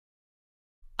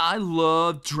I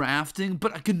love drafting,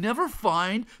 but I could never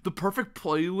find the perfect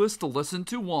playlist to listen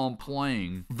to while I'm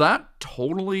playing. That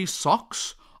totally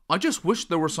sucks. I just wish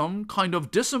there were some kind of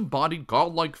disembodied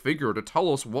godlike figure to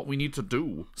tell us what we need to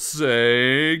do.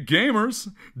 Say,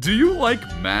 gamers, do you like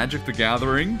Magic the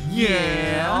Gathering?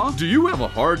 Yeah. Do you have a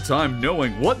hard time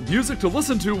knowing what music to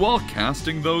listen to while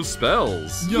casting those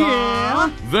spells?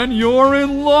 Yeah. Then you're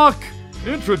in luck!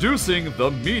 Introducing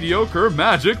the Mediocre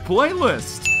Magic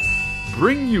Playlist.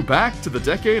 Bringing you back to the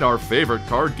decade our favorite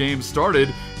card game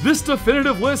started, this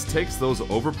definitive list takes those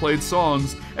overplayed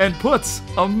songs and puts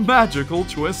a magical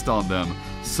twist on them.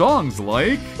 Songs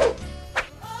like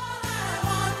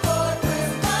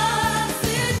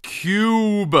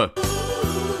Cube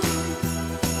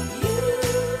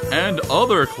and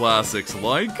other classics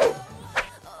like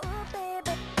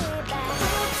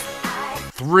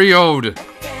Three-Ode,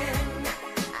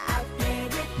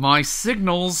 My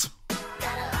Signals,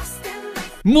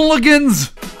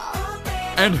 Mulligans,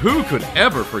 and who could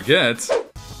ever forget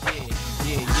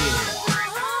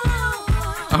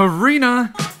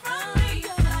Arena.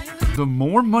 The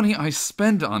more money I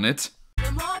spend on it,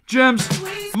 gems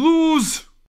lose.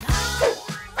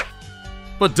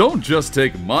 But don't just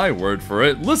take my word for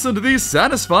it. Listen to these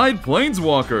satisfied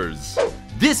planeswalkers.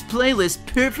 This playlist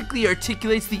perfectly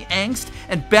articulates the angst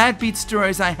and bad beat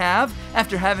stories I have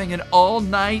after having an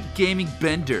all-night gaming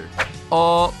bender.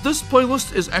 This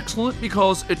playlist is excellent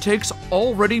because it takes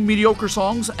already mediocre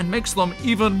songs and makes them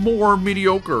even more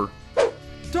mediocre.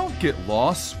 Don't get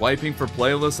lost swiping for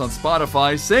playlists on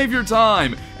Spotify. Save your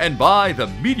time and buy the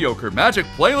Mediocre Magic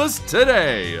Playlist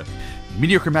today.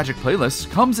 Mediocre Magic Playlist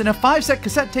comes in a 5-set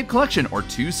cassette tape collection or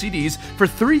 2 CDs for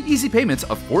 3 easy payments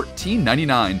of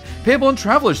 $14.99. Payable in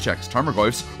traveler's checks,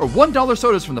 Tarmogoyfs, or $1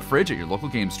 sodas from the fridge at your local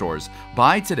game stores.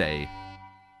 Buy today.